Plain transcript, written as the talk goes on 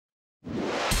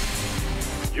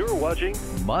You're watching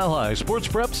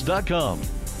MileHighSportsPreps.com.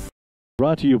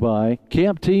 Brought to you by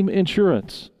Camp Team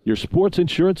Insurance, your sports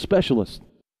insurance specialist.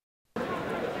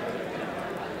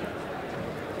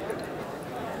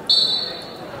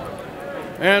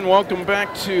 And welcome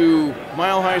back to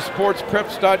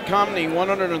MileHighSportsPreps.com. The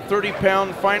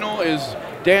 130-pound final is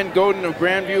Dan Godin of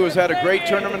Grandview has had a great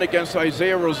tournament against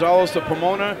Isaiah Rosales of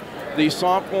Pomona. The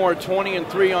sophomore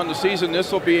 20-3 on the season.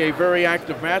 This will be a very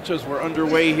active match as we're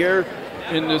underway here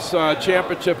in this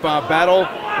championship battle.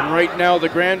 And right now the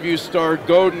Grandview star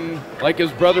Godin, like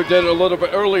his brother did a little bit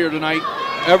earlier tonight,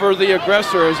 ever the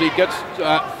aggressor as he gets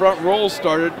front roll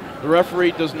started. The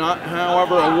referee does not,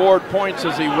 however, award points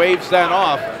as he waves that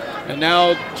off. And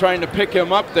now trying to pick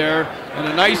him up there. And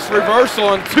a nice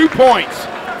reversal and 2 points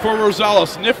for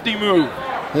Rosales. Nifty move.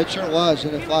 It sure was.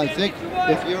 And I think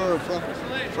if you're from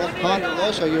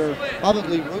Ponderosa, you're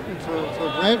probably rooting for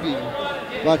Grandview.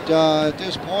 But at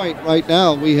this point, right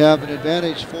now, we have an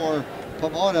advantage for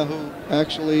Pomona, who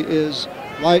actually is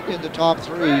right in the top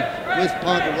 3 with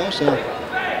Ponderosa.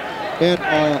 And,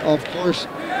 of course,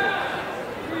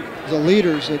 the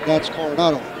leaders, and that's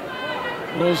Coronado.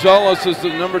 Rosales is the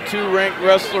number 2 ranked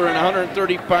wrestler in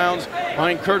 130 pounds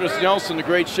behind Curtis Nelson, the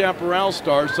great Chaparral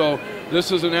star. So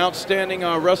this is an outstanding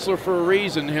wrestler for a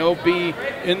reason. He'll be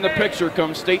in the picture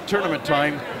come state tournament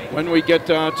time when we get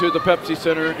to the Pepsi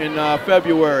Center in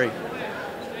February.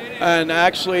 And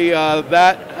actually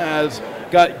that has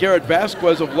got Garrett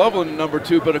Vasquez of Loveland number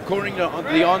 2, but according to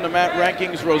the on-the-mat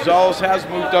rankings, Rosales has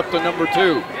moved up to number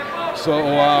 2. So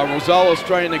Rosales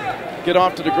trying to get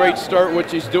off to the great start,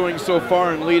 which he's doing so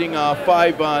far, and leading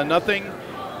 5-0.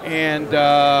 And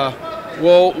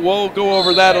we'll go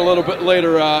over that a little bit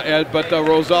later, Ed. But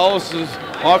Rosales is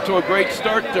off to a great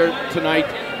start there tonight,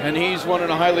 and he's one of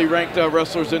the highly ranked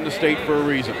wrestlers in the state for a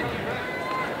reason.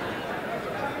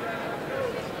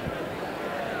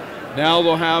 Now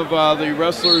they'll have the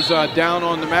wrestlers down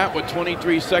on the mat with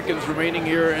 23 seconds remaining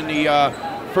here in the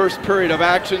first period of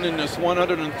action in this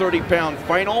 130-pound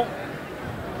final.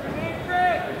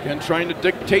 Again, trying to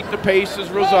dictate the pace is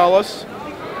Rosales.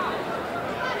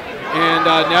 And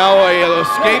now an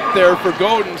escape there for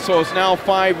Godin, so it's now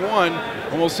 5-1.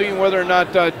 And we'll see whether or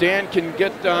not Dan can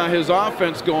get his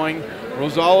offense going.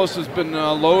 Rosales has been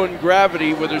low in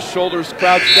gravity with his shoulders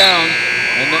crouched down,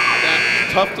 and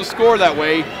that's tough to score that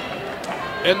way.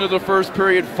 End of the first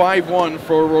period, 5-1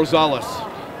 for Rosales.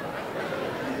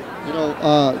 You know,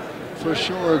 for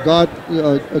sure,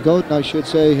 Godin, I should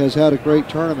say, has had a great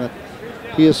tournament.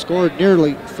 He has scored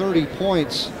nearly 30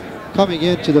 points coming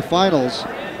into the finals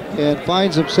and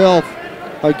finds himself,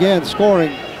 again,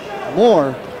 scoring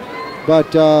more.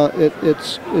 But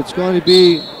it's going to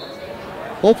be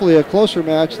hopefully a closer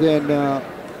match than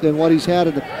what he's had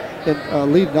in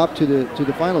leading up to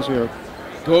the finals here.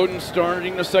 Godin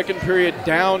starting the second period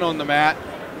down on the mat,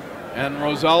 and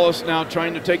Rosales now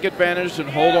trying to take advantage and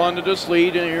hold on to this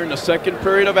lead here in the second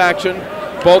period of action.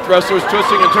 Both wrestlers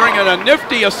twisting and turning, and a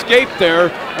nifty escape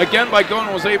there. Again by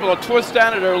Godin, was able to twist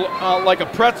out of there like a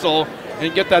pretzel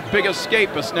and get that big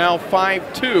escape. It's now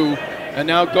 5-2, and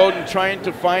now Godin trying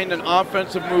to find an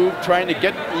offensive move, trying to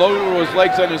get low to his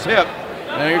legs on his hip.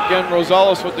 And again,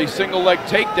 Rosales with the single leg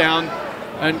takedown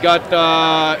and got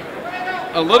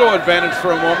a little advantage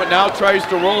for a moment. Now tries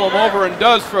to roll him over and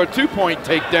does for a 2-point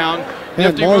takedown.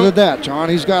 And more than that, John,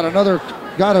 he's got another,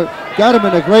 got him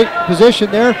in a great position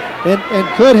there, and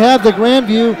could have the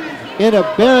Grandview in a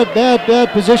bad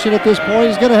position at this point.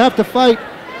 He's going to have to fight.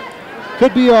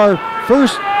 Could be our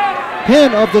first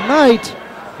pin of the night.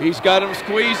 He's got him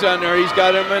squeezed on there. He's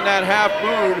got him in that half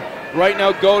mood. Right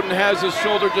now, Godin has his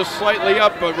shoulder just slightly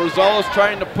up, but Rosales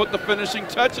trying to put the finishing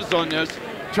touches on this.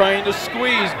 Trying to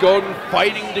squeeze, Godin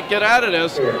fighting to get out of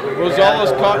this.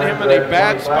 Rosales caught him in a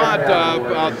bad spot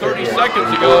 30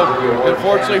 seconds ago.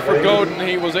 Unfortunately for Godin,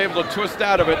 he was able to twist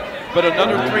out of it, but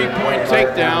another 3-point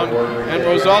takedown, and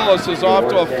Rosales is off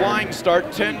to a flying start,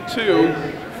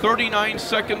 10-2, 39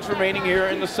 seconds remaining here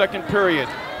in the second period.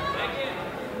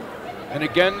 And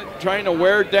again, trying to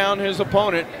wear down his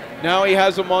opponent. Now he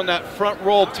has him on that front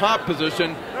roll top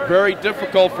position. Very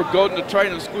difficult for Godin to try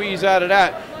to squeeze out of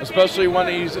that, especially when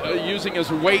he's using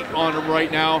his weight on him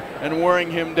right now and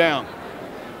wearing him down.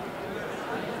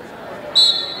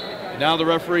 Now the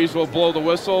referees will blow the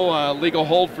whistle, legal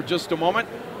hold for just a moment.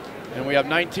 And we have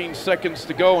 19 seconds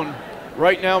to go. And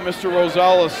right now, Mr.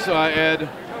 Rosales, Ed,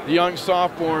 the young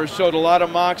sophomore, showed a lot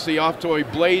of moxie, off to a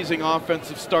blazing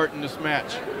offensive start in this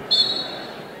match.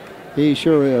 He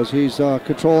sure is. He's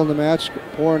controlling the match,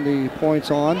 pouring the points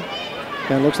on,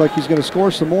 and looks like he's going to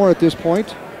score some more at this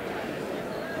point.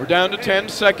 We're down to 10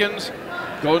 seconds.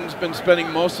 Godin's been spending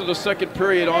most of the second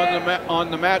period on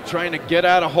the mat trying to get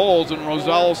out of holes, and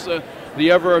Rosales,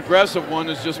 the ever-aggressive one,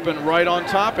 has just been right on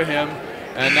top of him,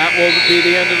 and that will be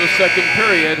the end of the second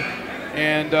period.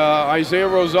 And Isaiah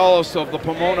Rosales of the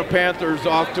Pomona Panthers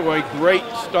off to a great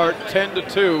start,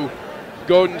 10-2.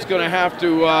 Godin's going to have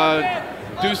to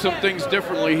do some things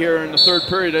differently here in the third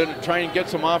period and try and get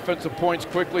some offensive points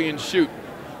quickly and shoot.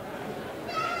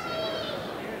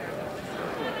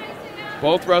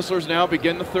 Both wrestlers now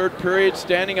begin the third period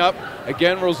standing up.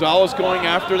 Again, Rosales going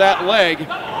after that leg,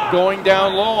 going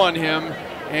down low on him,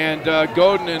 and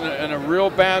Godin in a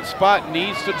real bad spot,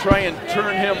 needs to try and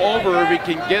turn him over if he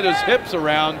can get his hips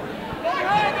around.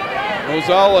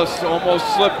 Rosales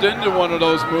almost slipped into one of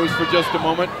those moves for just a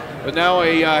moment, but now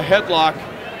a headlock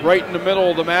right in the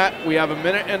middle of the mat. We have a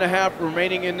minute and a half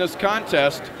remaining in this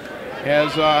contest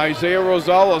as Isaiah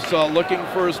Rosales looking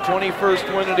for his 21st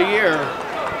win of the year.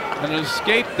 And an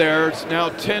escape there. It's now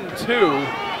 10-2.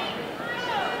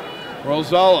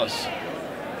 Rosales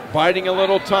biding a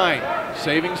little time,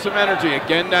 saving some energy.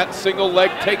 Again, that single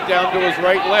leg takedown to his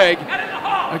right leg.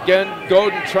 Again,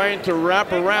 Godin trying to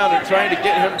wrap around and trying to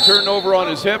get him turned over on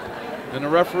his hip. And the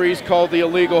referees called the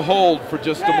illegal hold for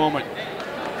just a moment.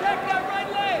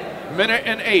 Minute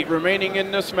and 8 remaining in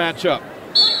this matchup.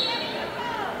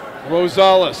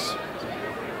 Rosales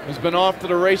has been off to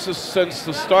the races since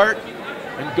the start,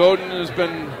 and Godin has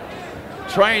been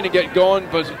trying to get going,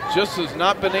 but just has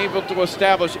not been able to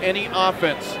establish any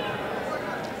offense.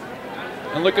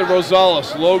 And look at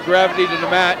Rosales, low gravity to the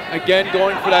mat, again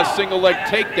going for that single leg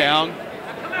takedown.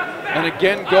 And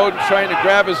again, Godin trying to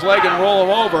grab his leg and roll him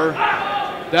over.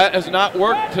 That has not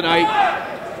worked tonight.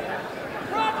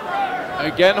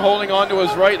 Again, holding on to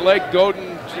his right leg,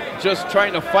 Godin just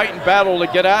trying to fight and battle to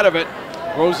get out of it.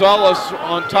 Rosales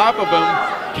on top of him.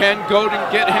 Can Godin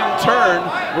get him turned?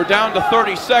 We're down to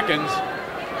 30 seconds.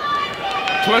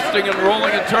 Twisting and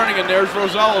rolling and turning, and there's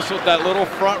Rosales with that little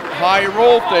front high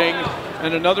roll thing,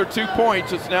 and another 2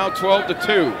 points. It's now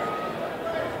 12-2.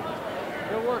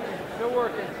 Still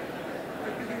working.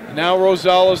 Now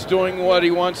Rosales doing what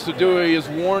he wants to do. He has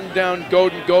worn down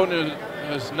Godin. Godin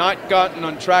has not gotten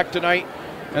on track tonight,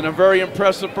 and a very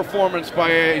impressive performance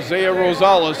by Isaiah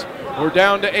Rosales. We're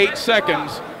down to 8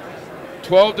 seconds.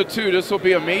 12-2. This will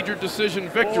be a major decision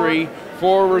victory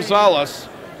for Rosales,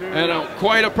 and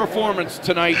quite a performance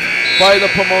tonight by the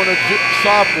Pomona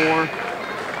sophomore.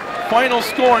 Final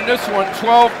score in this one,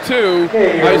 12-2.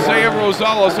 Isaiah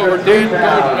Rosales over Dan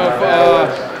Godin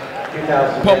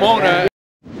of Pomona.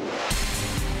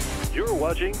 You're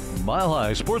watching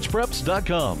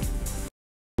MileHighSportsPreps.com.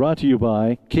 Brought to you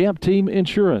by Camp Team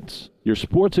Insurance, your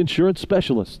sports insurance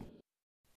specialist.